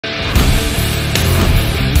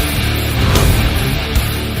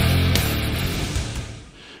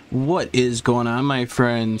What is going on, my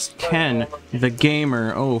friends? Ken, the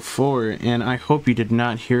Gamer 04, and I hope you did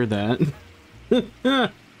not hear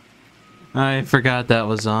that. I forgot that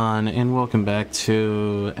was on, and welcome back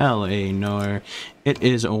to LA Noire. It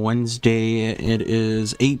is a Wednesday, it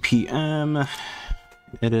is 8 p.m.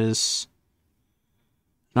 It is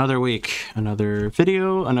another week, another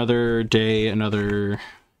video, another day, another,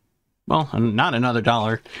 well, not another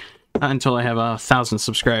dollar. Not until I have 1,000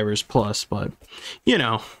 subscribers plus, but, you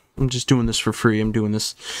know, I'm just doing this for free. I'm doing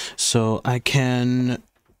this so I can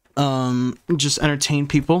just entertain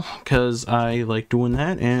people, because I like doing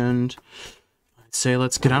that, and I'd say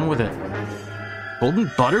let's get on with it.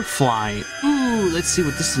 Golden Butterfly. Ooh, let's see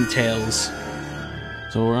what this entails.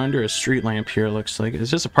 So we're under a street lamp here, looks like.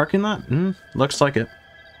 Is this a parking lot? Looks like it.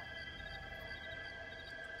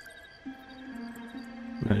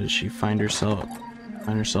 Did she find herself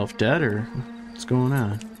dead, or what's going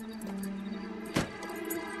on?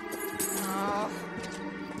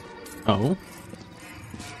 Oh.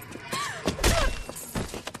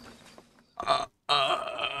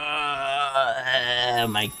 Oh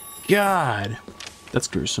my god. That's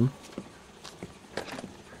gruesome.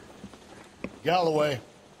 Galloway.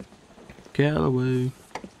 Galloway.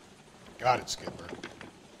 Got it, Skipper.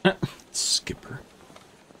 Skipper.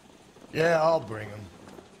 Yeah, I'll bring him.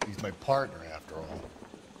 He's my partner, after all.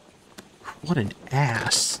 What an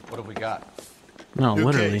ass. What have we got? No, New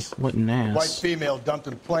literally. case. What an ass. White female dumped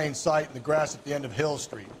in plain sight in the grass at the end of Hill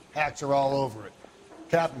Street. Hacks are all over it.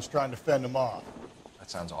 Captain's trying to fend them off.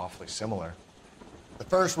 That sounds awfully similar. The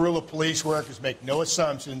first rule of police work is make no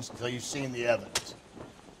assumptions until you've seen the evidence.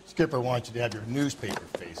 Skipper wants you to have your newspaper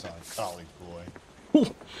face on, college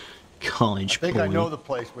boy. College boy. I think I know the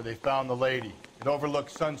place where they found the lady. It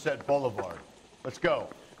overlooks Sunset Boulevard. Let's go.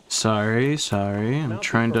 Sorry. I'm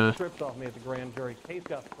trying to...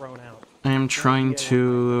 I am trying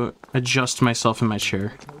to adjust myself in my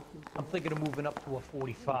chair. I'm thinking of moving up to a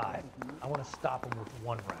 45. I want to stop him with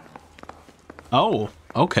one round. Oh,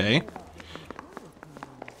 okay.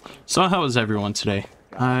 So how is everyone today?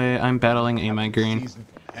 I'm battling a migraine,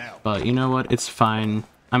 but you know what? It's fine.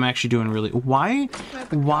 I'm actually doing really... Why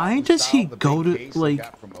does he go to, like...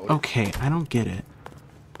 Okay, I don't get it.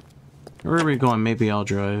 Where are we going? Maybe I'll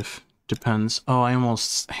drive. Depends. Oh, I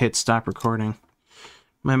almost hit stop recording.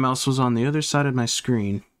 My mouse was on the other side of my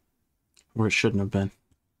screen, where it shouldn't have been.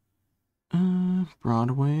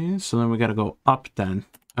 Broadway. So then we gotta go up then.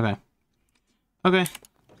 Okay. Okay.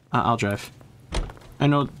 I'll drive. I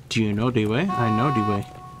know. Do you know D-Way? I know D-Way.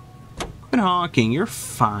 Quit honking. You're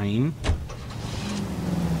fine.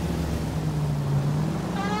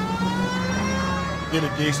 Did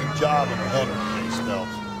a decent job in the Henry case,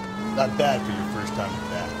 Phelps. Not bad for your first time at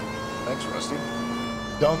that. Thanks, Rusty.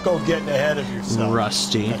 Don't go getting ahead of yourself.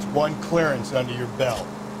 Rusty. That's one clearance under your belt.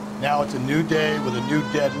 Now it's a new day with a new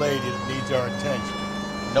dead lady that needs our attention.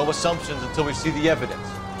 No assumptions until we see the evidence,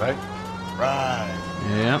 right? Right.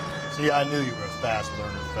 Yep. See, I knew you were a fast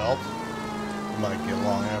learner, Phelps. We might get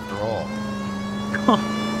along after all.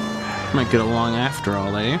 Might get along after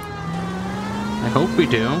all, eh? I hope we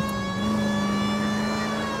do.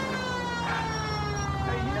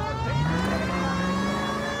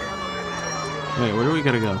 Wait, where do we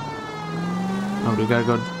gotta go? Oh, do we gotta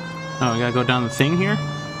go... Oh, we gotta go down the thing here?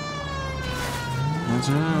 It's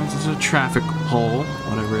a traffic pole,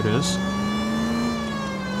 whatever it is.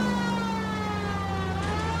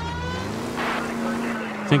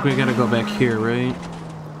 I think we gotta go back here, right?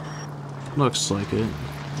 Looks like it.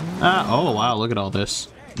 Oh wow, look at all this.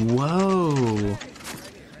 Whoa.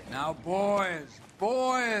 Now,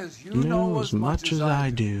 boys, you know as much as I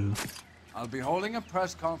do. I'll be holding a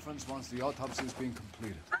press conference once the autopsy has been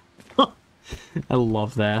completed. I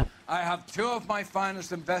love that. I have two of my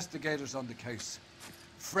finest investigators on the case.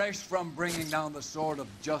 Fresh from bringing down the sword of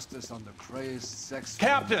justice on the crazed sex...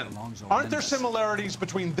 Captain, aren't there similarities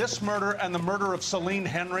between this murder and the murder of Celine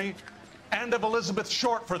Henry? And of Elizabeth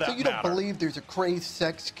Short, for that matter? So you don't believe there's a crazed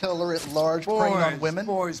sex killer at large preying on women?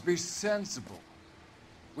 Boys, be sensible.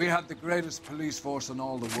 We have the greatest police force in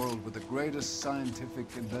all the world, with the greatest scientific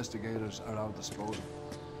investigators at our disposal.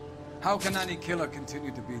 How can any killer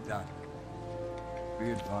continue to beat that?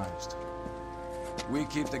 Be advised. We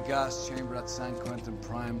keep the gas chamber at San Quentin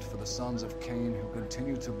primed for the sons of Cain who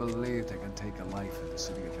continue to believe they can take a life in the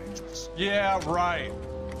City of Angels. Yeah, right.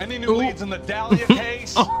 Any new leads in the Dahlia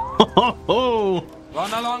case? Run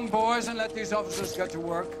along, boys, and let these officers get to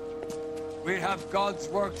work. We have God's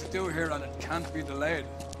work to do here, and it can't be delayed.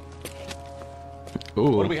 Ooh.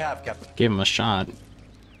 What do we have, Captain? Gave him a shot.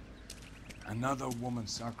 Another woman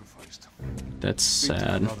sacrificed. That's Speak to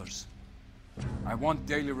sad. the brothers. I want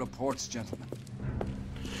daily reports, gentlemen.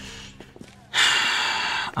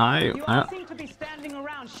 You all seem to be standing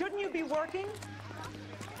around. Shouldn't you be working?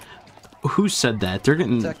 Who said that? They're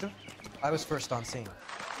getting... Detective, I was first on scene.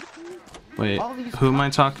 Wait, who am I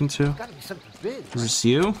talking to? Gotta be something big. Is this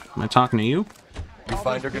you? Am I talking to you? You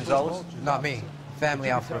find her, Gonzalez? Not me.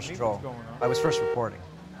 Family out for a stroll. I was first reporting.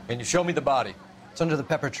 Can you show me the body? It's under the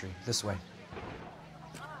pepper tree, this way.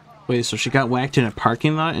 Wait, so she got whacked in a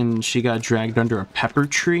parking lot and she got dragged under a pepper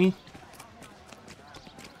tree?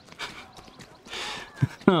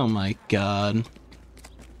 Oh my god.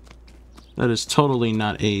 That is totally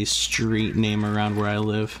not a street name around where I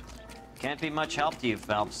live. Can't be much help to you,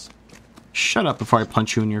 Phelps. Shut up before I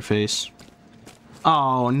punch you in your face.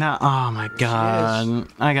 Oh, no. Oh my god.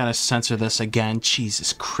 I gotta censor this again.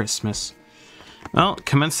 Jesus Christmas. Well,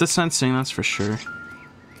 commence the censoring, that's for sure.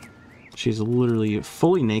 She's literally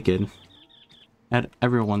fully naked at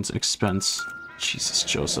everyone's expense. Jesus,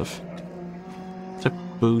 Joseph. What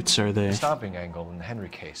boots are they? The stomping angle in the Henry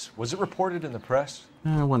case. Was it reported in the press?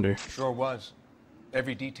 I wonder. Sure was.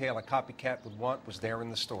 Every detail a copycat would want was there in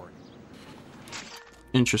the story.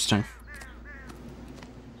 Interesting.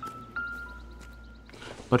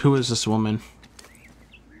 But who is this woman?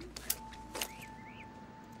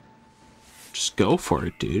 Just go for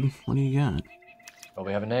it, dude. What do you got? Well,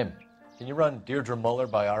 we have a name. Can you run Deirdre Muller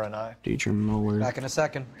by RNI? Deirdre Muller. Back in a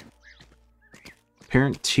second.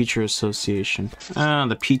 Parent Teacher Association. Ah,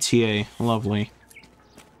 the PTA. Lovely.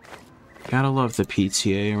 Gotta love the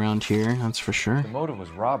PTA around here, that's for sure. The motive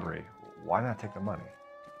was robbery. Why not take the money?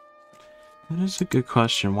 That is a good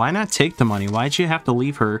question. Why not take the money? Why'd you have to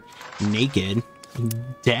leave her naked,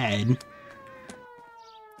 dead?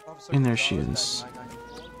 And there she is.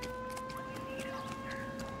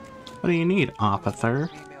 What do you need, officer?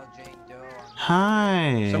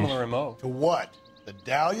 Hi. Similar MO. To what? The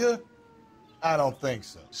Dahlia? I don't think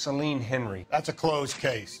so. Celine Henry. That's a closed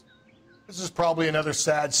case. This is probably another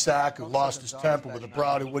sad sack who lost his temper with a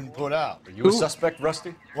broad who wouldn't put out. Are you a suspect,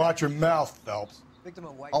 Rusty? Watch your mouth, Phelps.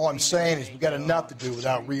 All I'm saying is we got enough to do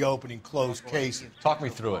without reopening closed cases. Talk me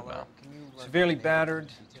through it, Mal. Severely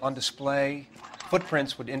battered, on display.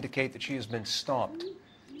 Footprints would indicate that she has been stomped.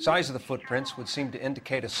 Size of the footprints would seem to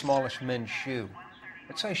indicate a smallish men's shoe.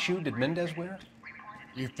 What size shoe did Mendez wear?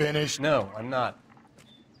 You finished? No, I'm not.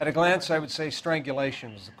 At a glance, I would say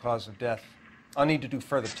strangulation was the cause of death. I'll need to do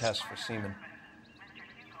further tests for semen.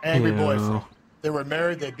 Angry boyfriend. If they were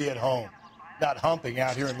married, they'd be at home. Not humping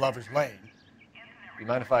out here in Lover's Lane. You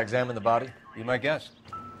mind if I examine the body? Be my guest.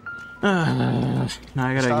 Now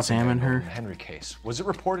I gotta examine her. In the Henry case. Was it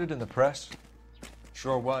reported in the press?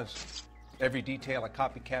 Sure was. Every detail a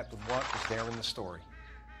copycat would want was there in the story.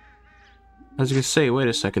 I was gonna say, wait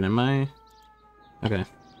a second, am I... Okay.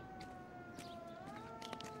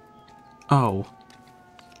 Oh.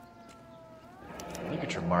 Look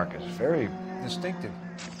at your mark. It's very distinctive.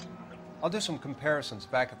 I'll do some comparisons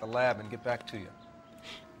back at the lab and get back to you.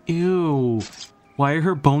 Ew. Why are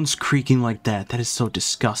her bones creaking like that? That is so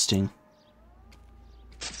disgusting.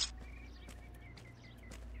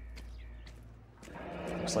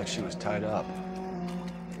 Looks like she was tied up.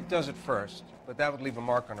 It does at first, but that would leave a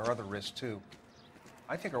mark on her other wrist, too.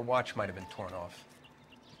 I think her watch might have been torn off.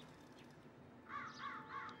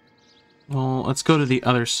 Well, let's go to the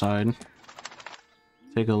other side.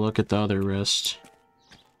 Take a look at the other wrist.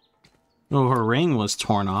 Oh, her ring was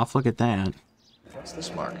torn off. Look at that. What's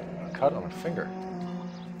this mark? A cut on a finger.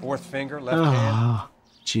 Fourth finger, left hand.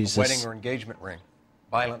 Jesus. A wedding or engagement ring.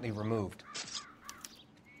 Violently removed.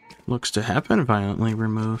 Looks to have been violently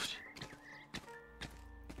removed.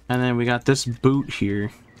 And then we got this boot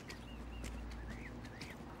here.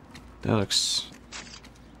 That looks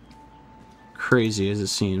crazy as it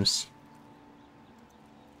seems.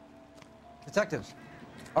 Detectives,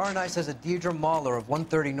 RNI says that Deirdre Mahler of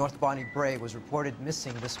 130 North Bonnie Bray was reported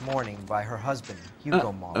missing this morning by her husband,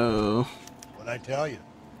 Hugo Mahler. Oh. What'd I tell you?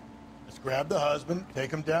 Let's grab the husband,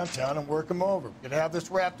 take him downtown, and work him over. We could have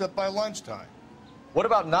this wrapped up by lunchtime. What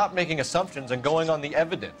about not making assumptions and going on the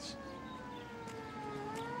evidence?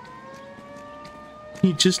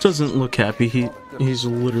 He just doesn't look happy. He's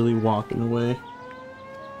literally walking away.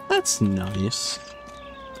 That's nice.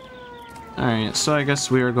 Alright, so I guess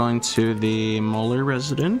we are going to the Muller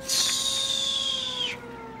residence.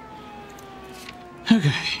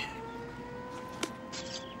 Okay.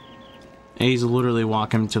 He's literally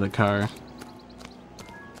walking to the car.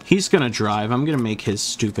 He's gonna drive. I'm gonna make his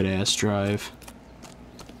stupid ass drive.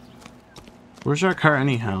 Where's our car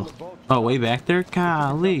anyhow? Oh, way back there?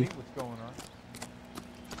 Golly.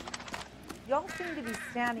 Y'all seem to be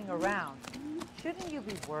standing around. Shouldn't you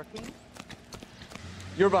be working?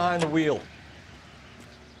 You're behind the wheel.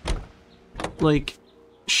 Like,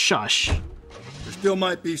 shush. There's Still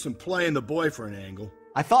might be some playing the boyfriend angle.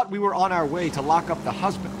 I thought we were on our way to lock up the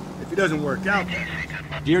husband. If it doesn't work out, then...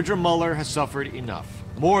 Deirdre Muller has suffered enough.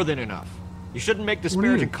 More than enough. You shouldn't make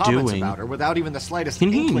disparaging comments about her without even the slightest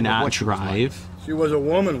inkling of what she was like. She was a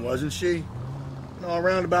woman, wasn't she? You know,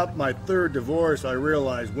 around about my third divorce, I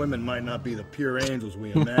realized women might not be the pure angels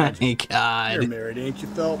we imagine. My God. You're married, ain't you,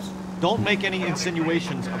 Phelps? Don't make any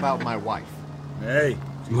insinuations about my wife. Hey,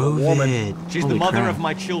 she's Move a woman. it. She's Holy the mother crap. of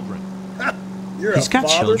my children. You're He's a got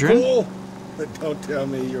father, children? fool? But don't tell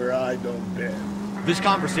me your eye don't bend. This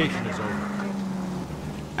conversation is over.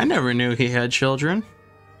 I never knew he had children.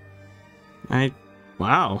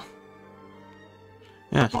 Wow.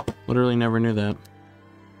 Yeah, literally never knew that.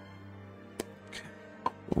 Okay,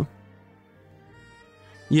 cool.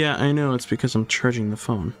 Yeah, I know, it's because I'm charging the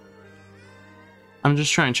phone. I'm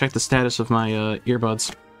just trying to check the status of my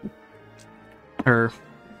earbuds. Or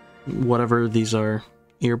whatever these are.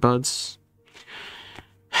 Earbuds?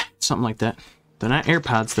 Something like that. They're not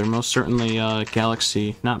AirPods, they're most certainly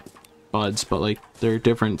Galaxy, not buds, but like they're a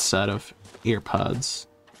different set of earpods.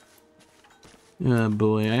 Oh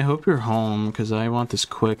boy, I hope you're home, because I want this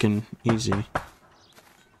quick and easy.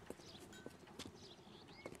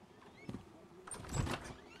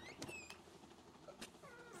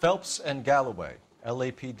 Phelps and Galloway,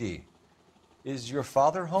 LAPD. Is your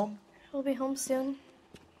father home? He'll be home soon.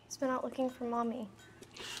 He's been out looking for Mommy.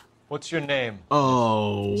 What's your name?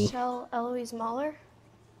 Oh. Michelle Eloise Mahler?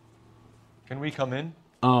 Can we come in?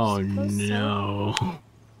 Oh no.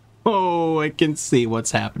 Oh, I can see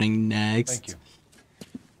what's happening next. Thank you.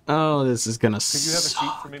 Oh, this is gonna Could you have a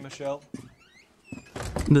seat for me, Michelle?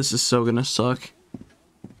 This is so gonna suck.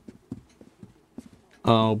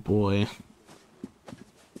 Oh boy.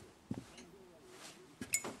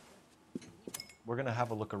 We're gonna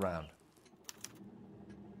have a look around.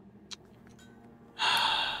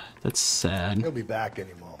 That's sad. He'll be back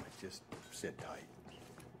any moment. Just sit tight.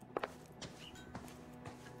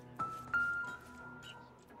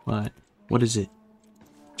 What? What is it?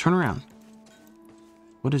 Turn around.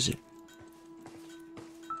 What is it?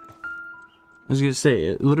 I was gonna say,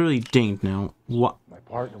 it literally dinged now. What? My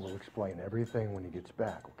partner will explain everything when he gets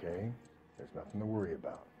back, okay? There's nothing to worry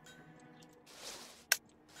about.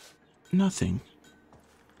 Nothing.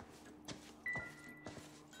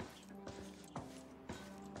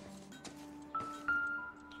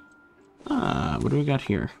 What do we got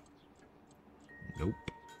here? Nope.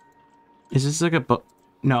 Is this like a book?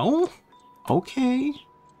 No? Okay.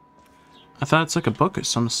 I thought it's like a book of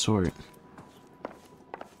some sort.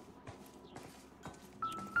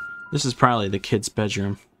 This is probably the kid's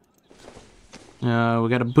bedroom. We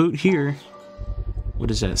got a boot here. What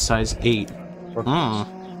is that? Size 8. Oh.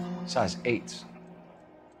 Size 8s.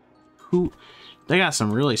 Who? They got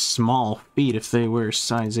some really small feet if they wear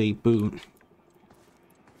size 8 boot.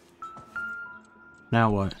 Now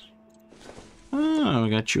what? Oh, we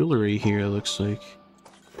got jewelry here, it looks like.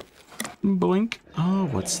 Boink. Oh,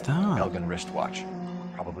 what's that? Elgin wristwatch.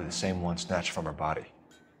 Probably the same one snatched from her body.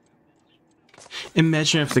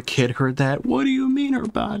 Imagine if the kid heard that. What do you mean her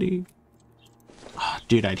body? Oh,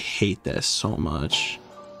 dude, I'd hate this so much.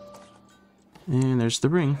 And there's the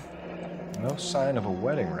ring. No sign of a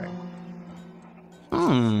wedding ring.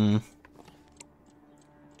 Hmm.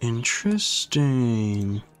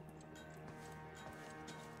 Interesting.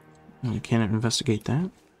 I can't investigate that.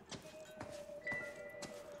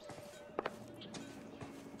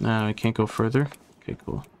 No, I can't go further. Okay,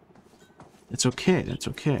 cool. It's okay, that's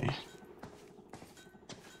okay.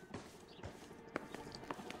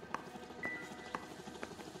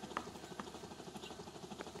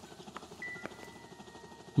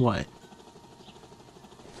 What?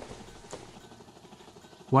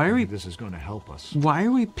 Why are we... This is going to help us. Why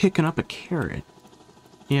are we picking up a carrot?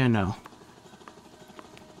 Yeah, no.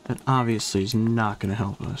 That obviously is not going to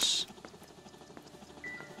help us.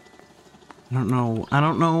 I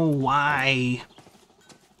don't know why.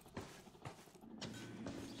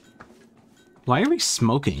 Why are we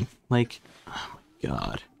smoking? Like, oh my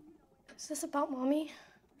god. Is this about Mommy?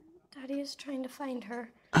 Daddy is trying to find her.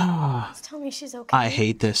 Ah. Please tell me she's okay. I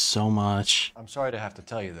hate this so much. I'm sorry to have to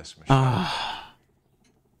tell you this, Michelle.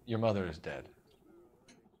 Your mother is dead.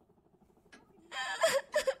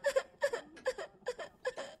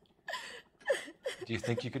 Do you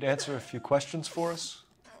think you could answer a few questions for us?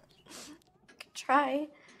 Could try.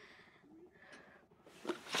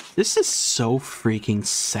 This is so freaking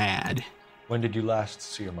sad. When did you last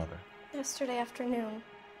see your mother? Yesterday afternoon.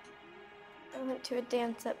 I went to a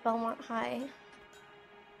dance at Belmont High.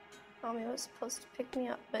 Mommy was supposed to pick me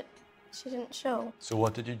up, but she didn't show. So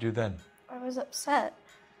what did you do then? I was upset.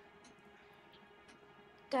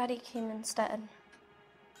 Daddy came instead.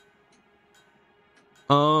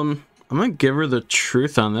 I'm gonna give her the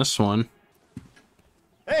truth on this one.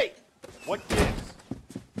 Hey, what gives?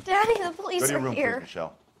 Daddy, the police Go to your are room, here. please,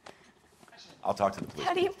 Michelle. I'll talk to the police.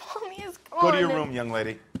 Daddy, Mommy is gone. Go to your room, young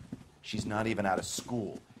lady. She's not even out of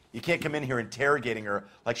school. You can't come in here interrogating her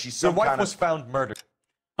like she's some Your wife kind of... was found murdered.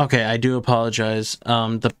 Okay, I do apologize.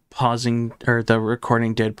 The pausing or the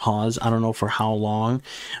recording did pause. I don't know for how long,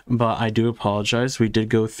 but I do apologize. We did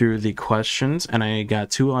go through the questions and I got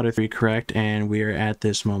 2 out of 3 correct, and we are at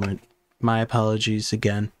this moment. My apologies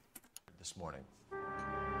again. This morning.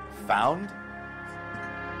 Found?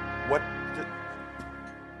 What?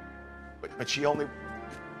 But she only...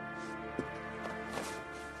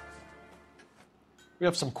 We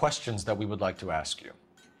have some questions that we would like to ask you.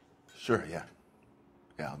 Sure, yeah.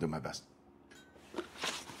 Yeah, I'll do my best.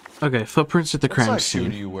 Okay, footprints at the crime What size shoe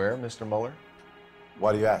scene. do you wear, Mr. Mueller?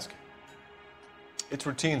 Why do you ask? It's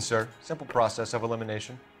routine, sir. Simple process of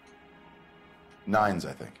elimination. 9s,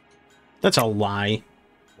 I think. That's a lie.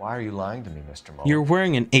 Why are you lying to me, Mr. Mueller? You're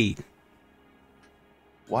wearing an 8.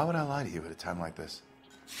 Why would I lie to you at a time like this?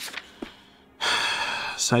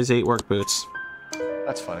 Size 8 work boots.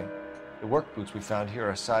 That's funny. The work boots we found here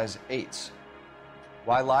are size 8s.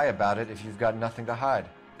 Why lie about it if you've got nothing to hide?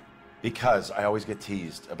 Because I always get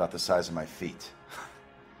teased about the size of my feet.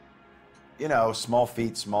 You know, small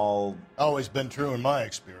feet, small... Always been true in my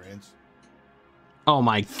experience. Oh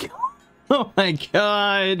my god. Oh my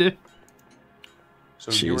god.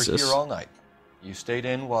 So Jesus. you were here all night. You stayed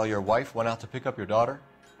in while your wife went out to pick up your daughter?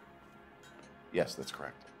 Yes, that's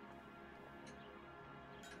correct.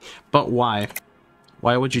 But why?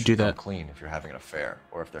 Why would you do that? Clean if you're having an affair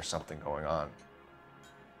or if there's something going on.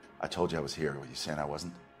 I told you I was here. Were you saying I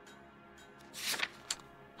wasn't?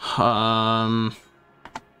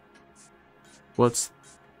 What's...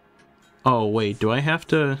 Oh, wait, do I have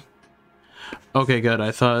to... Okay, good,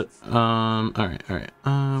 I thought, alright.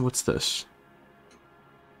 What's this?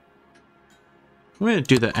 I'm gonna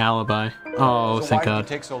do the alibi. Oh, So thank why God. did it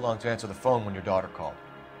take so long to answer the phone when your daughter called?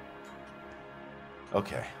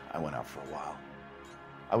 Okay, I went out for a while.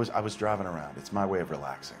 I was driving around. It's my way of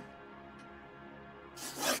relaxing.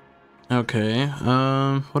 Okay,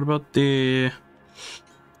 what about the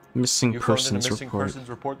missing You phoned in a persons missing report? persons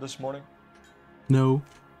report this morning? No.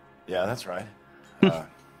 Yeah, that's right.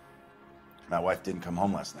 My wife didn't come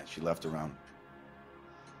home last night. She left around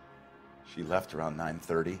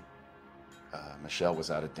 9:30. Michelle was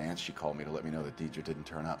out at dance. She called me to let me know that Deidre didn't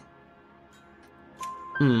turn up.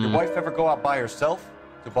 Your wife ever go out by herself?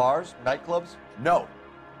 To bars? Nightclubs? No.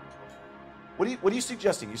 What are you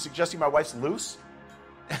suggesting? You suggesting my wife's loose?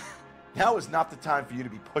 Now is not the time for you to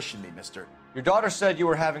be pushing me, mister. Your daughter said you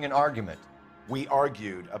were having an argument. We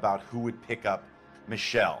argued about who would pick up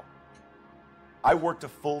Michelle. I worked a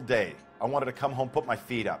full day. I wanted to come home, put my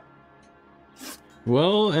feet up.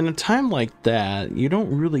 Well, in a time like that, you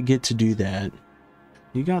don't really get to do that.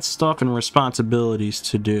 You got stuff and responsibilities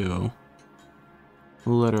to do.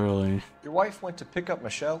 Literally. Your wife went to pick up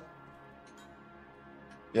Michelle?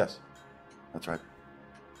 Yes, that's right.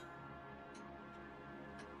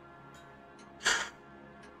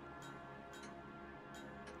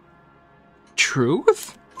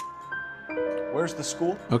 Truth? Where's the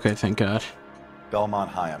school? Okay, thank God. Belmont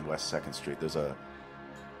High on West 2nd Street. There's a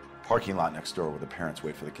parking lot next door where the parents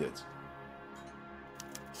wait for the kids.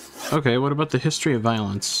 Okay, what about the history of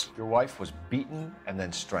violence? Your wife was beaten and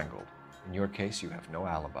then strangled. In your case, you have no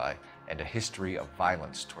alibi and a history of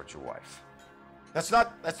violence towards your wife. That's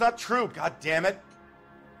not true, god damn it.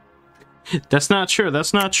 That's not true.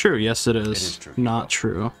 That's not true. Yes, it is. It is true. Not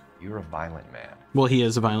true. You're a violent man. Well, he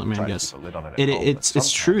is a violent man, Try to yes. keep a lid on it at home, It's but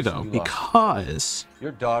true, though, sometimes you lost because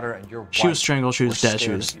your daughter and your wife she was strangled, she was were dead, she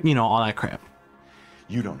scared was, of you. you know, all that crap.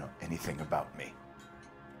 You don't know anything about me.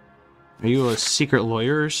 Are you a secret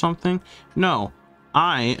lawyer or something? No.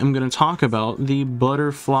 I am going to talk about the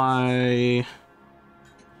butterfly...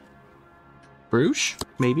 Brooch?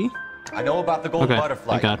 Maybe? I know about the golden Okay,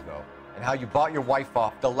 butterfly, thank God. Hugo, and how you bought your wife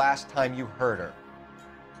off the last time you heard her.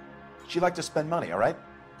 She liked to spend money, all right?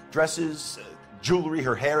 Dresses, jewelry,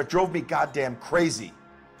 her hair. It drove me goddamn crazy.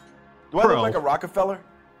 Do I Bro. look like a Rockefeller?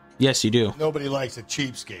 Yes, you do. Nobody likes a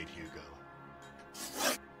cheapskate, Hugo.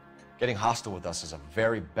 Getting hostile with us is a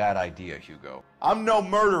very bad idea, Hugo. I'm no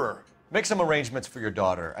murderer. Make some arrangements for your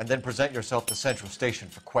daughter, and then present yourself to Central Station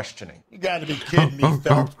for questioning. You gotta be kidding me,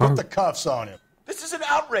 Phelps. Put the cuffs on him. This is an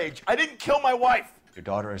outrage. I didn't kill my wife. Your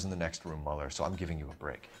daughter is in the next room, Mueller, so I'm giving you a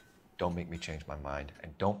break. Don't make me change my mind,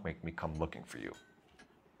 and don't make me come looking for you.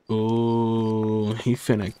 Ooh, he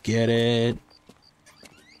finna get it.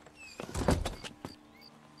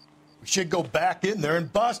 We should go back in there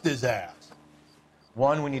and bust his ass.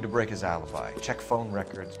 1, we need to break his alibi. Check phone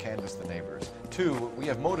records, canvass the neighbors. 2, we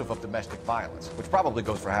have motive of domestic violence, which probably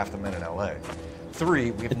goes for half the men in LA.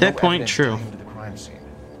 3, we have At that point, evidence true. tying him to the crime scene.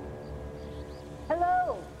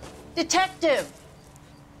 Hello, detective.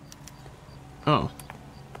 Oh.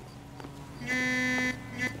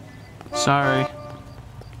 Sorry.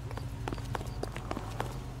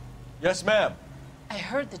 Yes, ma'am. I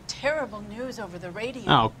heard the terrible news over the radio.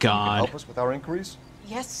 Oh, You can God. help us with our inquiries?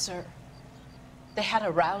 Yes, sir. They had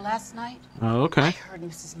a row last night. Oh, I okay. heard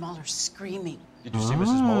Mrs. Muller screaming. Did you see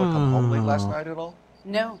Mrs. Muller come home late last night at all?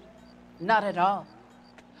 No, not at all.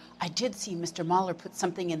 I did see Mr. Muller put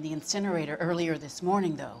something in the incinerator earlier this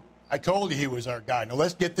morning, though. I told you he was our guy. Now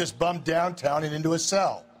let's get this bum downtown and into a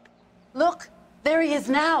cell. Look, there he is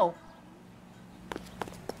now.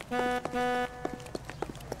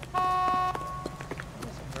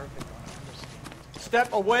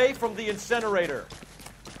 Step away from the incinerator.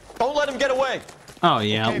 Don't let him get away. Oh,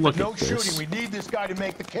 yeah, Okay, look but no at this. shooting. We need this guy to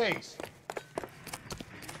make the case.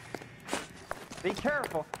 Be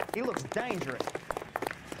careful. He looks dangerous.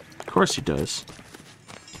 Of course he does.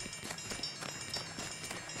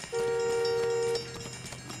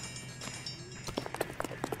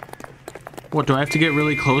 What, do I have to get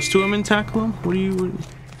really close to him and tackle him? What do you...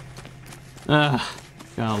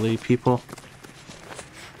 golly, people.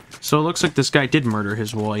 So it looks like this guy did murder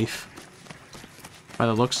his wife. By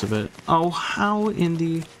the looks of it. Oh, how in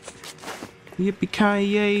the...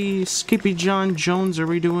 Yippee-ki-yay, Skippy John Jones are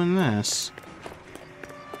we doing this?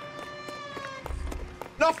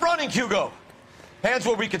 Enough running, Hugo! Hands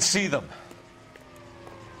where we can see them.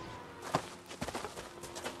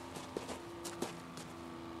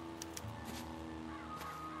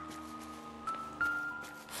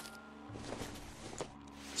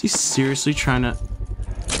 Is he seriously trying to...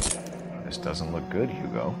 This doesn't look good,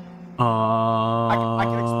 Hugo. I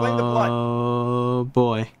can explain the blood. Oh,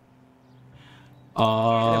 boy.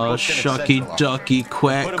 Oh, shucky ducky,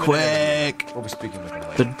 quack, quack. We'll be speaking with him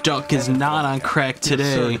later. The duck is not on crack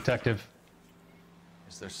today. Detective.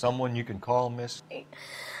 Is there someone you can call, miss?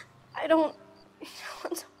 I don't... No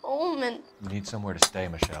one's home and... You need somewhere to stay,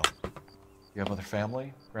 Michelle. You have other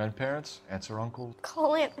family? Grandparents? Aunts or uncles?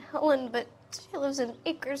 Call Aunt Helen, but she lives in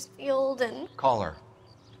Bakersfield and... Call her.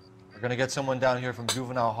 We're gonna get someone down here from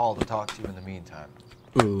Juvenile Hall to talk to you in the meantime.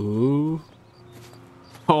 Ooh.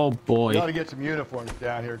 Oh, boy. We ought to get some uniforms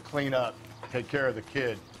down here, clean up, take care of the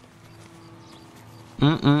kid.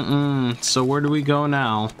 So where do we go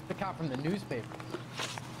now? The cop from the newspaper.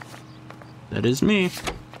 That is me.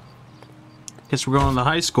 Guess we're going to the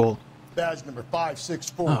high school. Badge number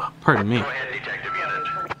 564. Oh, pardon me.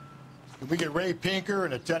 Can we get Ray Pinker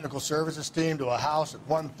and a technical services team to a house at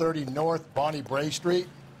 130 North Bonnie Bray Street?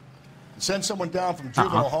 And send someone down from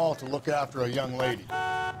Juvenile Hall to look after a young lady.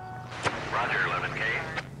 Roger, 11K.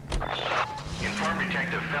 Inform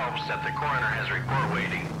Detective Phelps that the coroner has a report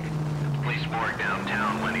waiting. Police morgue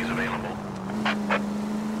downtown when he's available.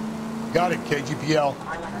 Got it, KGPL.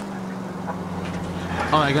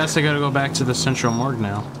 Oh, I guess I gotta go back to the Central Morgue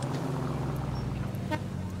now.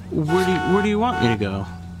 Where do you want me to go?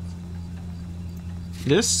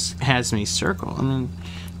 This has me circled. I mean,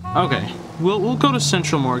 okay, we'll go to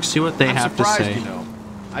Central Morgue, see what they have to say. You know.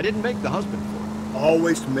 I didn't make the husband for it.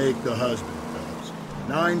 Always make the husband, fellas.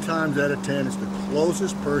 9 times out of 10, it's the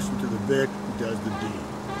closest person to the Vic who does the deed.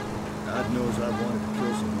 God knows I've wanted to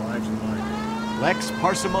kill some lives in my day. Lex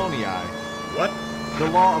parsimoniae. What? The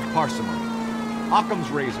law of parsimony. Occam's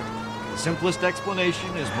razor. The simplest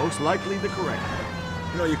explanation is most likely the correct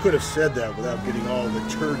one. You know, you could have said that without getting all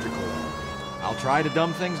liturgical on me. I'll try to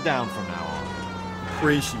dumb things down from now on.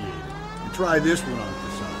 Appreciate it. And try this one on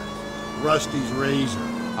for size. Rusty's razor.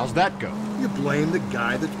 How's that go? You blame the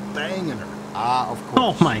guy that's banging her. Ah, of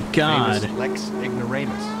course. Oh my God. Famous Lex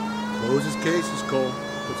ignoramus. Closes cases, Cole.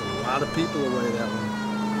 Puts a lot of people away, that one.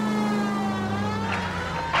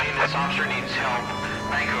 This officer needs help.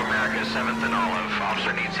 Bank of America, 7th and Olive.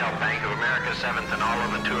 Officer needs help. Bank of America, 7th and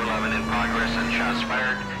Olive and 211 in progress and shots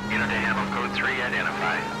fired. Unit to handle code 3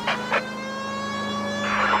 identified.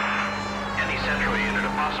 Any Central unit,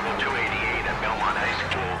 a possible 288 at Belmont High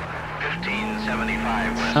School,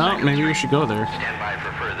 1575 West. Oh, maybe we should go there. Stand by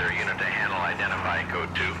for further. Unit to handle identify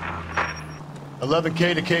code 2.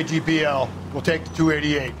 11K to KGPL. We'll take the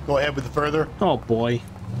 288. Go ahead with the further. Oh boy.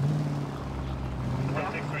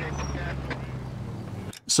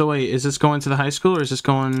 So wait, is this going to the high school or is this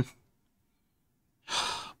going...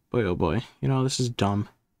 Boy, oh boy. You know, this is dumb.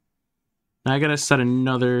 Now I gotta set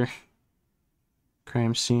another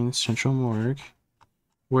crime scene, Central Morgue.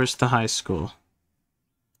 Where's the high school?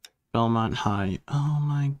 Belmont High. Oh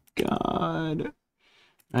my God.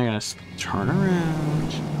 I gotta turn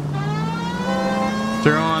around.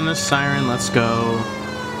 Throw on the siren, let's go.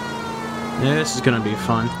 This is gonna be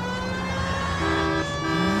fun.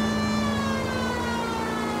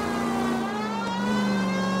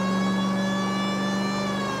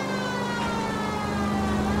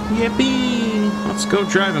 Yippee! Let's go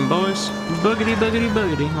driving, boys. Boogity, boogity,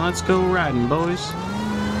 boogity. Let's go riding, boys.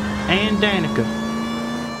 And Danica.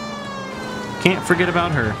 Can't forget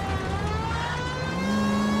about her.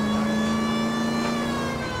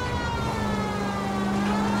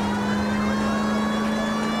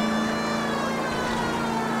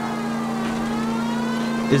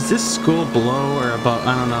 Is this school below or above?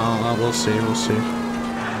 I don't know. We'll see. We'll see.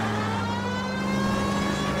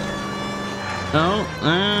 Oh,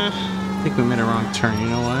 I think we made a wrong turn. You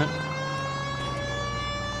know what?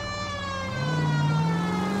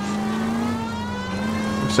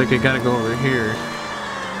 Looks like I gotta go over here.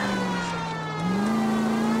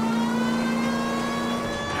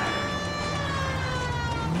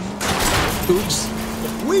 Oops.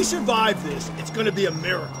 If we survive this, it's gonna be a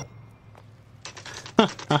miracle.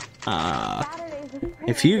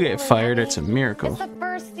 If you get fired, it's a miracle. It's the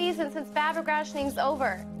first season since Bad Rationing's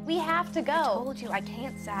over. We have to go. I told you I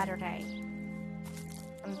can't Saturday.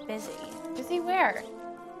 I'm busy. Busy where?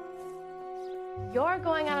 You're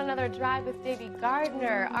going on another drive with Davy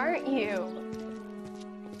Gardner, aren't you?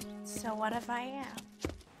 So what if I am?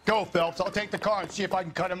 Go, Phelps. I'll take the car and see if I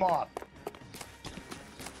can cut him off.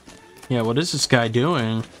 Yeah, what is this guy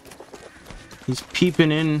doing? He's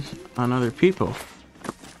peeping in on other people.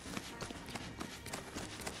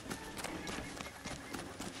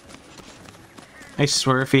 I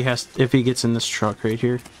swear if he gets in this truck right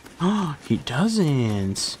here. Oh, he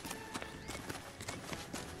doesn't.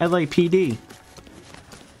 LAPD.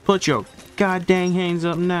 Put your goddamn hands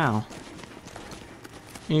up now.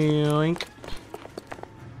 Yoink.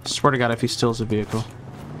 Swear to God if he steals a vehicle.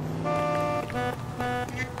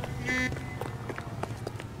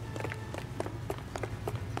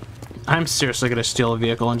 I'm seriously gonna steal a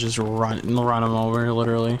vehicle and just run him over,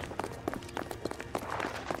 literally.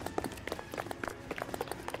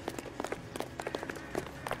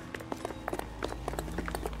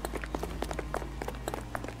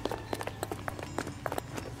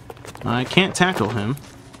 I can't tackle him.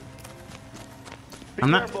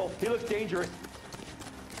 I'm not. He looks dangerous.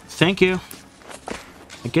 Thank you.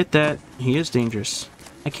 I get that. He is dangerous.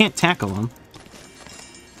 I can't tackle him.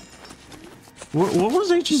 What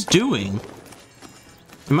was I just doing?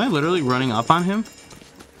 Am I literally running up on him?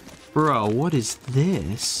 Bro, what is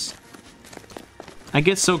this? I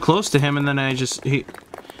get so close to him and then I just...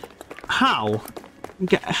 How?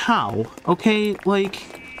 How? Okay,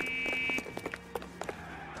 like...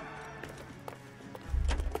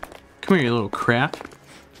 Come here, you little crap.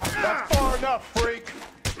 That's far enough, freak.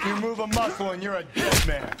 You move a muscle and you're a dead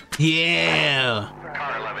man. Yeah.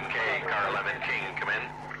 Car 11K, car 11 King, come in.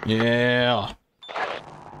 Yeah.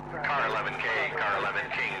 Car 11K, car 11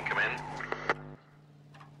 King, come in.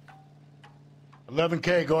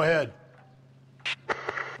 11K, go ahead.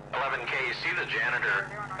 11K, see the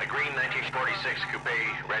janitor. A green 1946 coupe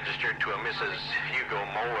registered to a Mrs. Hugo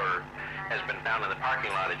Moeller has been found in the parking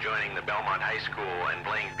lot adjoining the Belmont High School and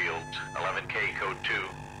playing fields. 11K, code 2.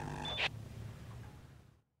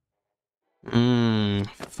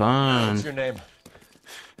 Fun. What's your name?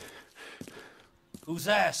 Who's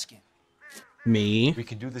asking? Me. We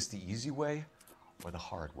can do this the easy way or the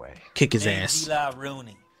hard way. Kick his Name's ass. Eli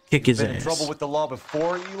Rooney. Kick his Been in ass. trouble with the law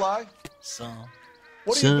before, Eli? Son.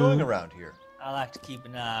 What are you doing around here? I like to keep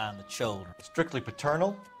an eye on the children. Strictly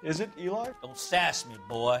paternal, is it, Eli? Don't sass me,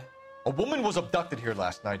 boy. A woman was abducted here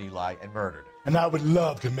last night, Eli, and murdered. And I would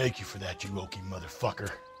love to make you for that, you oaky motherfucker.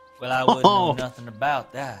 Well, I wouldn't know nothing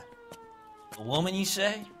about that. A woman, you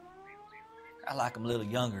say? I like 'em a little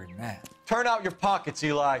younger than that. Turn out your pockets,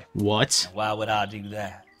 Eli. What? Now, why would I do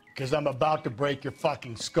that? Because I'm about to break your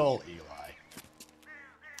fucking skull, Eli.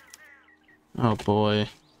 Oh boy.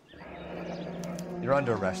 You're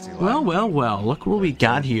under arrest, Eli. Well, well, well. Look what we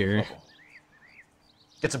got here.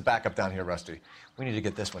 Get some backup down here, Rusty. We need to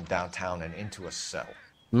get this one downtown and into a cell.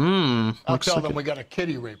 I'll tell them we got a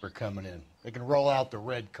kitty raper coming in. They can roll out the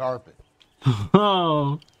red carpet.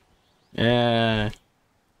 Oh. Yeah.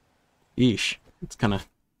 Yeesh. It's kind of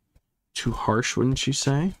too harsh, wouldn't you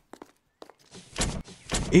say?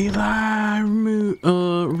 Eli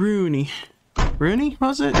Rooney. Rooney,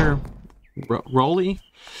 was it? Or Rolly?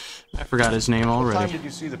 I forgot his name already. What time did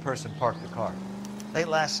you see the person park the car? Late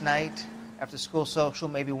last night, after school social,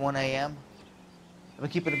 maybe 1 a.m. I've been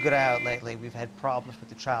keeping a good eye out lately. We've had problems with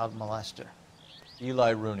the child molester. Eli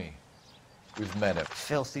Rooney. We've met him.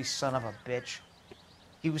 Filthy son of a bitch.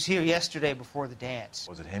 He was here yesterday before the dance.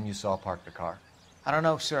 Was it him you saw park the car? I don't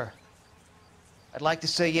know, sir. I'd like to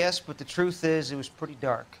say yes, but the truth is it was pretty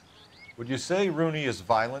dark. Would you say Rooney is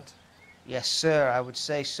violent? Yes, sir, I would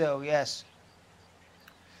say so, yes.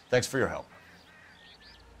 Thanks for your help.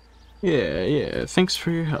 Yeah, thanks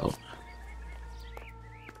for your help.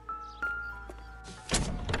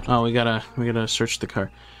 Oh, we gotta search the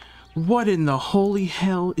car. What in the holy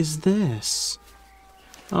hell is this?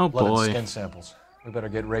 Oh Blood boy. and skin samples. We better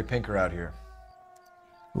get Ray Pinker out here.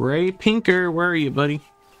 Ray Pinker, where are you, buddy?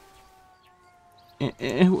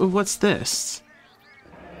 What's this?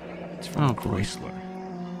 It's from Chrysler.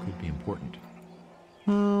 Could be important.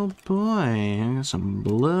 Oh boy, I got some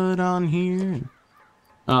blood on here.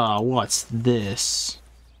 Oh, what's this?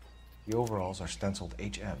 The overalls are stenciled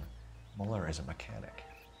HM. Muller is a mechanic.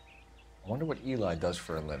 I wonder what Eli does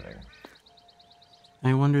for a living.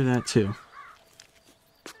 I wonder that too.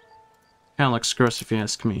 Kinda looks gross if you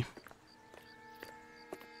ask me.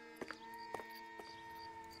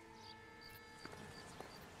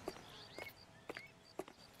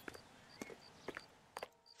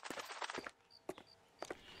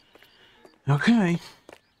 Okay.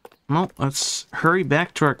 Well, let's hurry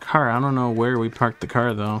back to our car. I don't know where we parked the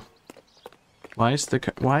car though. Why is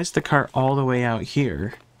the car all the way out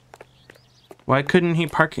here? Why couldn't he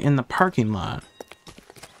park it in the parking lot?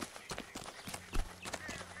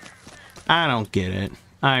 I don't get it.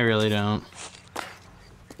 I really don't.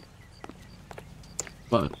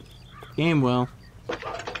 But game will.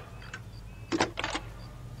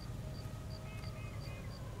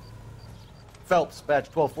 Phelps, badge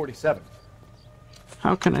 1247.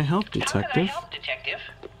 How can I help, Detective?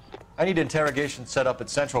 I need interrogation set up at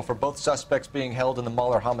Central for both suspects being held in the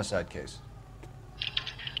Muller homicide case.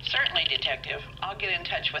 Certainly, Detective. I'll get in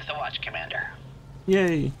touch with the watch commander.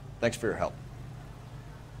 Yay. Thanks for your help.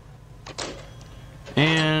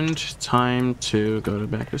 And time to go to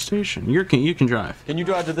back to the station. You can drive. Can you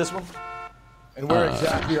drive to this one? And where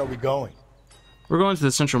exactly are we going? We're going to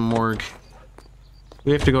the Central Morgue.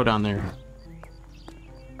 We have to go down there.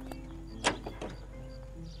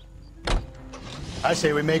 I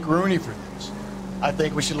say we make Rooney for this. I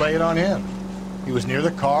think we should lay it on him. He was near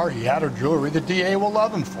the car, he had her jewelry, the DA will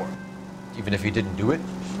love him for it. Even if he didn't do it?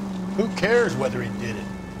 Who cares whether he did it?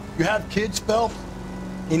 You have kids, Phelps?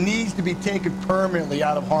 He needs to be taken permanently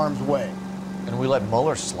out of harm's way. And we let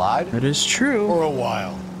Muller slide? That is true. For a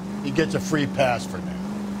while. He gets a free pass for now.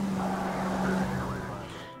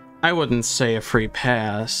 I wouldn't say a free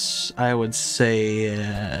pass. I would say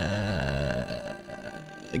a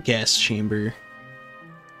gas chamber.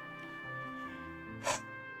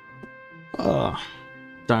 Oh,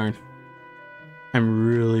 darn. I'm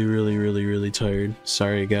really tired.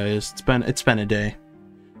 Sorry, guys. It's been a day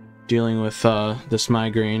dealing with this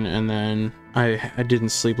migraine, and then I didn't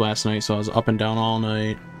sleep last night, so I was up and down all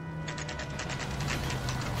night.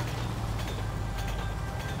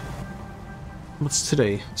 What's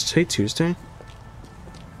today? Is today Tuesday?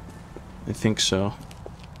 I think so.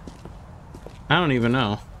 I don't even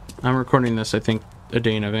know. I'm recording this, I think, a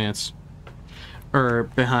day in advance. Or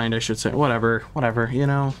behind, I should say. Whatever, you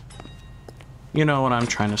know. You know what I'm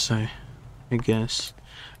trying to say, I guess.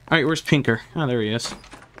 Alright, where's Pinker? Oh, there he is.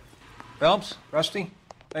 Phelps, Rusty,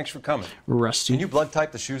 thanks for coming. Rusty. Can you blood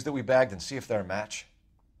type the shoes that we bagged and see if they're a match?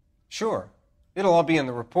 Sure. It'll all be in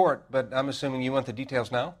the report, but I'm assuming you want the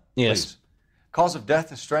details now? Yes. Please. Cause of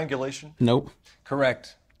death is strangulation? Nope.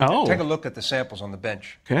 Correct. Oh. Take a look at the samples on the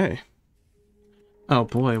bench. Okay. Oh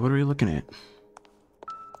boy, what are we looking at?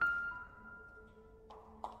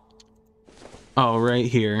 Oh, right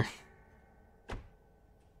here.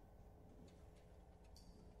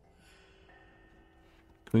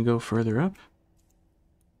 Can we go further up?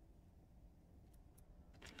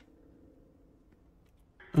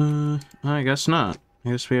 I guess not.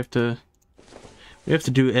 I guess we have to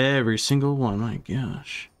do every single one. My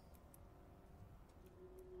gosh.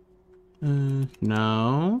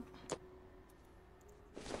 No.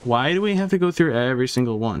 Why do we have to go through every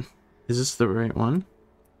single one? Is this the right one?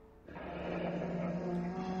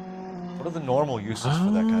 What are the normal uses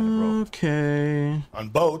for that kind of rope? Okay. On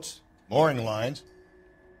boats, mooring lines.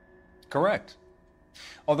 Correct.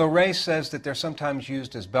 Although Ray says that they're sometimes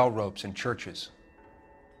used as bell ropes in churches.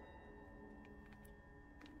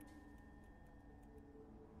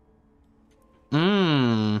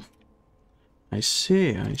 I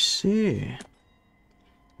see.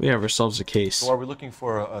 We have ourselves a case. So are we looking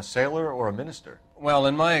for a sailor or a minister? Well,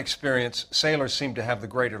 in my experience, sailors seem to have the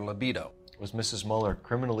greater libido. Was Mrs. Muller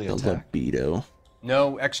criminally attacked? Libido.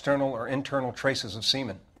 No external or internal traces of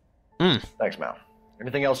semen. Thanks, Mal.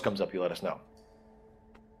 Anything else comes up, you let us know.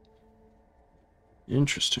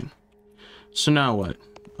 Interesting. So now what?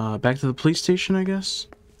 Back to the police station, I guess?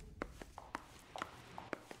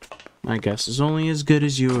 My guess is only as good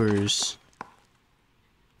as yours.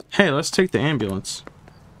 Hey, let's take the ambulance.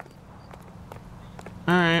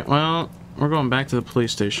 Alright, well, we're going back to the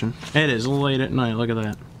police station. It is late at night, look at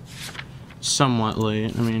that. Somewhat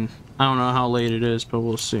late. I mean, I don't know how late it is, but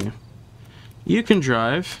we'll see. You can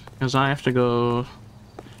drive, because I have to go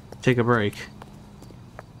take a break.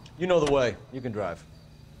 You know the way. You can drive.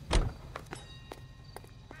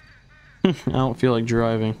 I don't feel like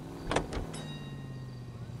driving.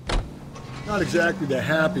 Not exactly the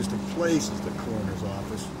happiest of places, the coroner's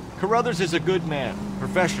office. Carruthers is a good man,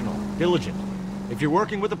 professional, diligent. If you're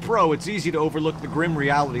working with a pro, it's easy to overlook the grim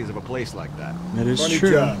realities of a place like that. That is Funny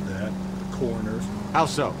true. job, that. The coroner's. How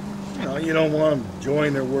so? You know, you don't want them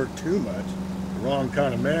enjoying their work too much. The wrong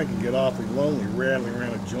kind of man can get awfully lonely rattling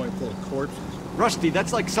around a joint full of corpses. Rusty,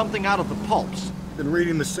 that's like something out of the pulps. Been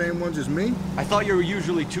reading the same ones as me? I thought you were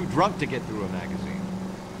usually too drunk to get through a magazine.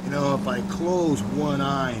 You know, if I close one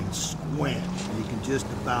eye and squint, you can just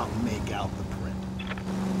about make out the print.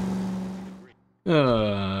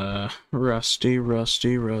 Rusty.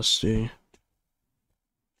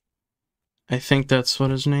 I think that's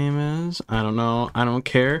what his name is. I don't know. I don't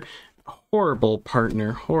care. Horrible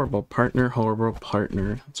partner.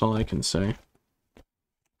 That's all I can say.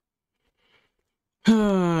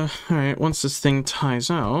 Alright, once this thing ties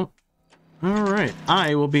out. Alright,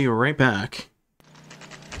 I will be right back.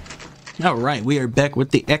 Alright, we are back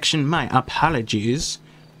with the action. My apologies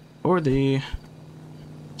for the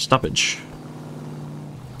stoppage.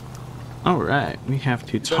 Alright, we have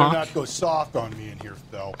to Better talk. not go soft on me in here,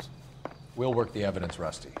 Phelps. We'll work the evidence,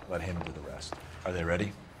 Rusty. Let him do the rest. Are they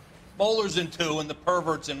ready? Bowler's in 2 and the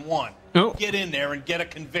pervert's in 1. Oh. Get in there and get a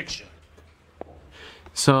conviction.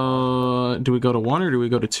 So, do we go to 1 or do we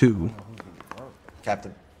go to 2?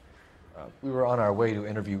 Captain, we were on our way to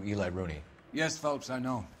interview Eli Rooney. Yes, Phelps, I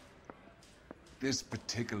know. This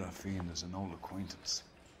particular fiend is an old acquaintance.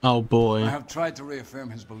 Oh boy. I have tried to reaffirm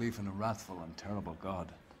his belief in a wrathful and terrible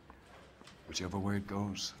God. Whichever way it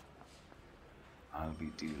goes, I'll be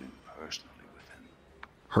dealing personally with him.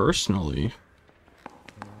 Personally?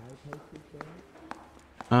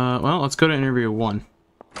 Well, let's go to interview 1.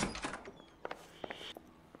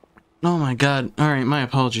 Oh my god. Alright, my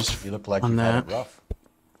apologies You look like on you've that. had it rough. You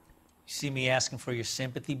see me asking for your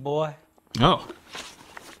sympathy, boy? Oh.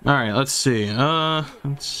 Alright, let's see.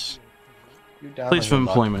 Let's... You're down Place on of your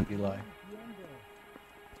luck, employment. Eli.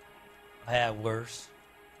 I had worse.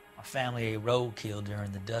 My family ate roadkill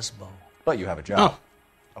during the Dust Bowl. But you have a job.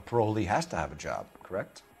 A parolee has to have a job,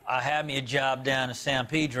 correct? I had me a job down in San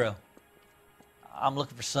Pedro. I'm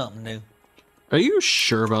looking for something new. Are you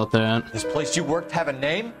sure about that? This place you worked have a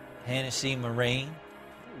name? Hennessy Marine.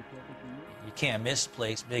 You can't miss the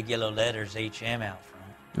place. Big yellow letters, HM out front.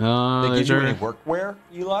 They give There's you our, any workwear,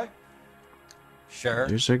 Eli? Sure.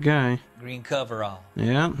 there's our guy. Green coverall.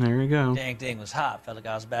 Yeah, there we go. Dang thing was hot. Felt like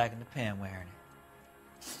I was back in the pen wearing it.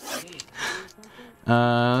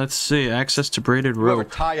 Let's see. Access to braided Do you ever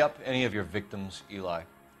rope. tie up any of your victims, Eli?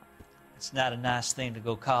 It's not a nice thing to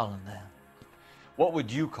go calling them. What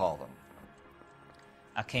would you call them?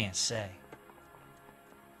 I can't say.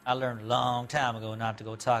 I learned a long time ago not to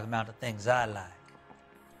go talking about the things I like.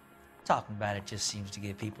 Talking about it just seems to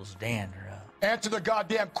get people's dander up. Answer the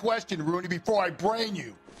goddamn question, Rooney, before I brain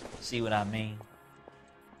you. See what I mean?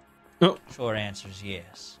 Oh. Short answer is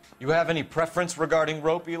yes. You have any preference regarding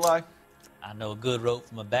rope, Eli? I know a good rope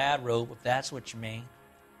from a bad rope, if that's what you mean.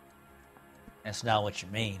 That's not what you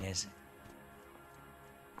mean, is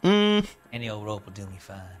it? Any old rope will do me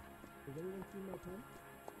fine.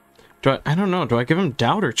 I don't know. Do I give him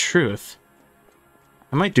doubt or truth?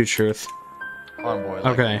 I might do truth. Convoy like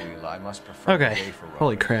Okay. you, Eli, must prefer Okay. day for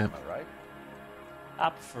Holy roping, crap. am I right? I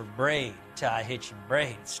prefer braid. Tie hitching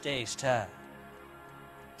braid. It stays tight.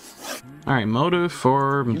 Alright, motive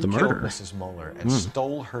for You the killed murder. Mrs. Muller and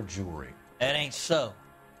stole her jewelry. That ain't so.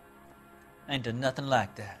 I ain't done nothing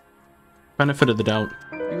like that. Benefit of the doubt.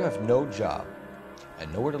 You have no job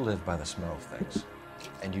and nowhere to live by the smell of things.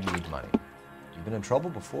 And you need money. You've been in trouble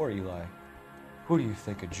before, Eli. Who do you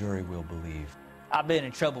think a jury will believe? I've been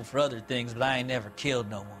in trouble for other things, but I ain't never killed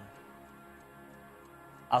no one.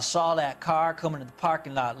 I saw that car coming to the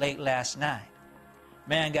parking lot late last night.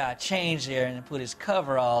 Man got changed there and then put his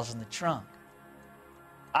coveralls in the trunk.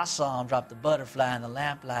 I saw him drop the butterfly in the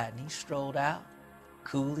lamplight and he strolled out,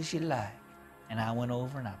 cool as you like. And I went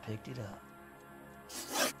over and I picked it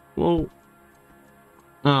up. Well.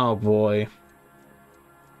 Oh boy.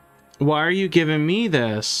 Why are you giving me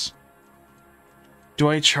this? Do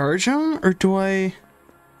I charge him or do I...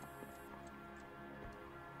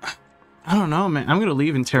 I don't know, man. I'm gonna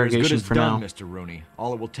leave interrogation for now. Mr. Rooney.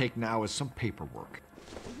 All it will take now is some paperwork.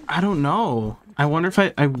 I don't know. I wonder if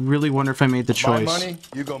I really wonder if I made the choice. My money,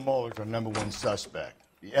 Hugo Moeller's our #1 suspect.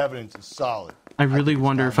 The evidence is solid. I really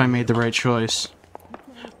wonder if I made the right choice.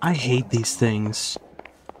 I hate these things.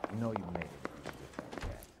 You know you made it.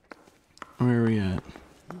 Where are we at?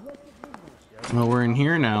 Well, we're in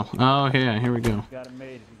here now. Oh, yeah, here we go.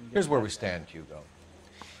 Here's where we stand, Hugo.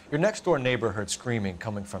 Your next-door neighbor heard screaming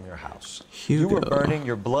coming from your house. Hugo. You were burning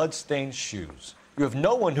your blood-stained shoes. You have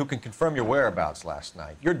no one who can confirm your whereabouts last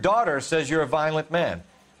night. Your daughter says you're a violent man.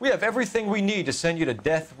 We have everything we need to send you to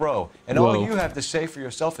death row, and all you have to say for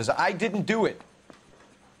yourself is, I didn't do it.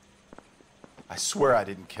 I swear I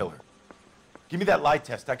didn't kill her. Give me that lie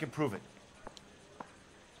test. I can prove it.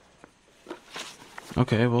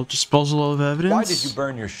 Okay, well, disposal of evidence. Why did you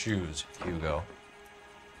burn your shoes, Hugo?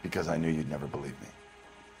 Because I knew you'd never believe me.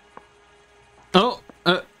 Oh,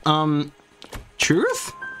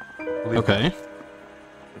 truth? Okay.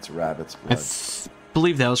 It's rabbit's blood. I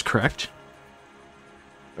believe that was correct.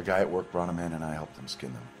 A guy at work brought him in and I helped him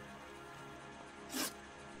skin them.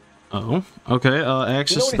 Oh, okay,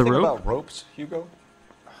 access to the rope. Do you know anything about ropes, Hugo?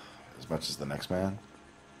 As much as the next man.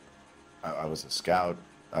 I was a scout.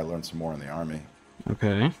 I learned some more in the army.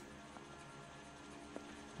 Okay.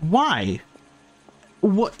 Why?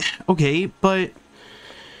 What? Okay, but...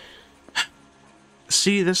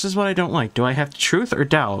 See, this is what I don't like. Do I have truth or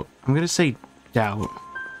doubt? I'm gonna say doubt.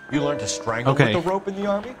 You learned to strangle with a rope in the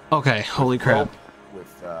army? Okay, holy crap. Rope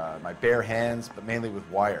with my bare hands, but mainly with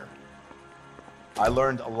wire. I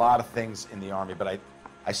learned a lot of things in the army, but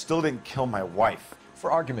I still didn't kill my wife.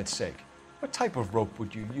 For argument's sake, what type of rope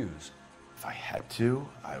would you use? If I had to,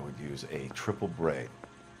 I would use a triple braid.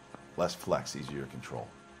 Less flex, easier to control.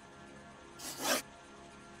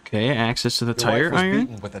 Okay, access to the Your tire wife was iron?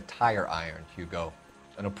 beaten with a tire iron, Hugo.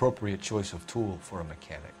 An appropriate choice of tool for a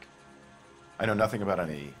mechanic. I know nothing about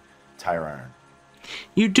any tire iron.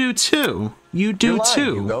 You do too. You do You're lying,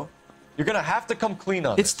 too. Hugo. You're gonna have to come clean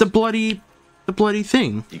on It's this. the bloody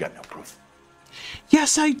thing. You got no proof.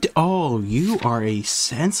 Yes, I do. Oh, you are a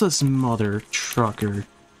senseless mother trucker.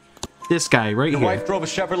 This guy right Your here. wife drove a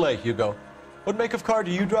Chevrolet, Hugo. What make of car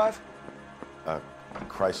do you drive? A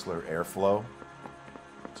Chrysler Airflow.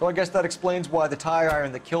 So I guess that explains why the tire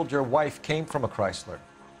iron that killed your wife came from a Chrysler.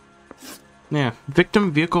 Yeah,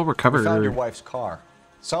 victim vehicle recovered. We found your wife's car.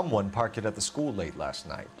 Someone parked it at the school late last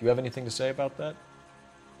night. Do you have anything to say about that?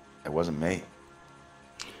 It wasn't me.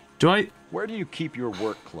 Do I? Where do you keep your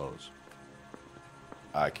work clothes?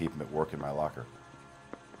 I keep them at work in my locker.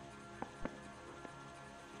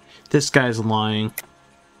 This guy's lying.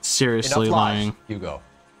 Seriously Enough lies, lying. Hugo.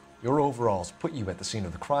 Your overalls put you at the scene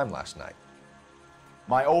of the crime last night.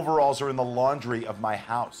 My overalls are in the laundry of my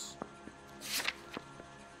house.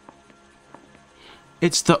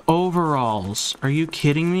 It's the overalls. Are you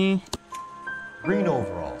kidding me? Green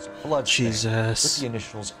overalls, blood Jesus. with the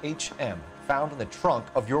initials HM found in the trunk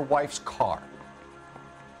of your wife's car.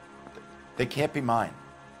 They can't be mine.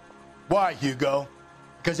 Why, Hugo?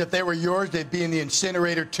 Because if they were yours, they'd be in the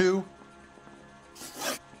incinerator too?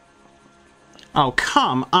 Oh,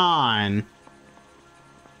 come on.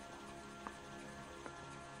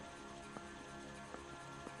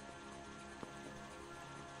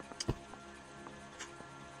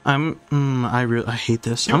 I hate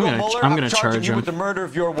this. Hugo I'm Mueller, gonna charging charge you him. with the murder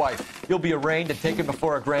of your wife. You'll be arraigned and taken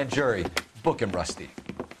before a grand jury. Book him, Rusty.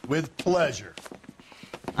 With pleasure.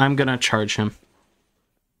 I'm gonna charge him.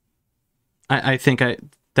 I think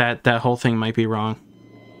that whole thing might be wrong.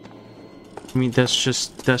 I mean, that's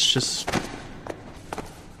just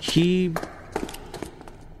he.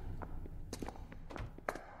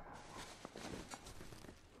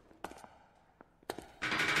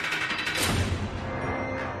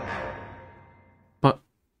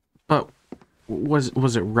 But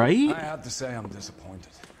was it right? I have to say I'm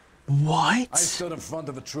disappointed. What? I stood in front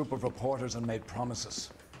of a troop of reporters and made promises.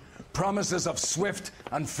 Promises of swift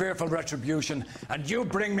and fearful retribution, and you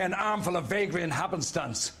bring me an armful of vagary and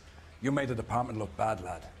happenstance. You made the department look bad,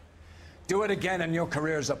 lad. Do it again and your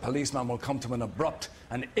career as a policeman will come to an abrupt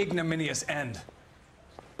and ignominious end.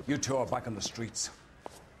 You two are back on the streets.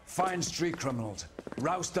 Find street criminals,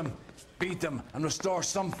 roust them, beat them, and restore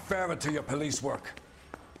some fervor to your police work.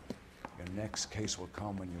 Your next case will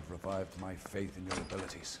come when you've revived my faith in your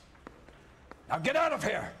abilities. Now get out of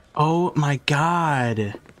here! Oh my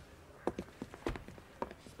God.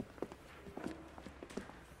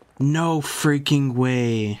 No freaking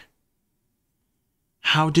way.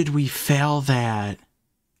 How did we fail that?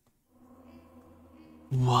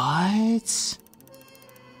 What?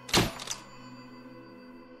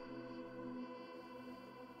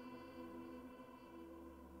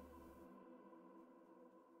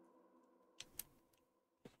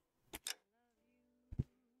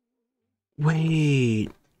 Wait.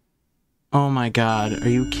 Oh my god, are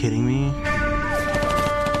you kidding me?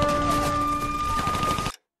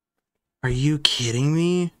 Are you kidding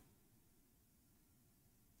me?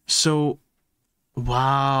 So,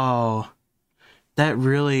 wow. That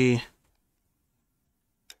really...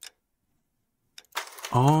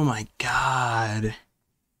 Oh my god.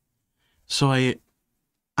 So I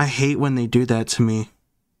hate when they do that to me.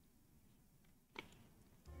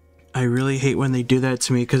 I really hate when they do that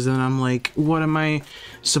to me, because then I'm like, what am I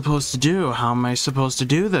supposed to do? How am I supposed to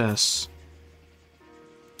do this?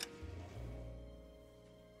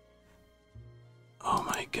 Oh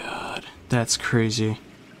my god. That's crazy.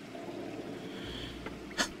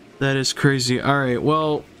 That is crazy. Alright,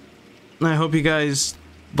 well, I hope you guys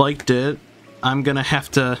liked it. I'm gonna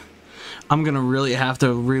really have to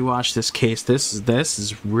rewatch this case. This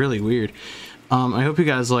is really weird. I hope you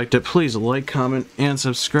guys liked it. Please like, comment, and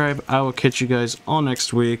subscribe. I will catch you guys all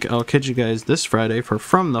next week. I'll catch you guys this Friday for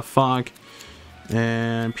From the Fog.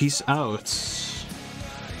 And peace out.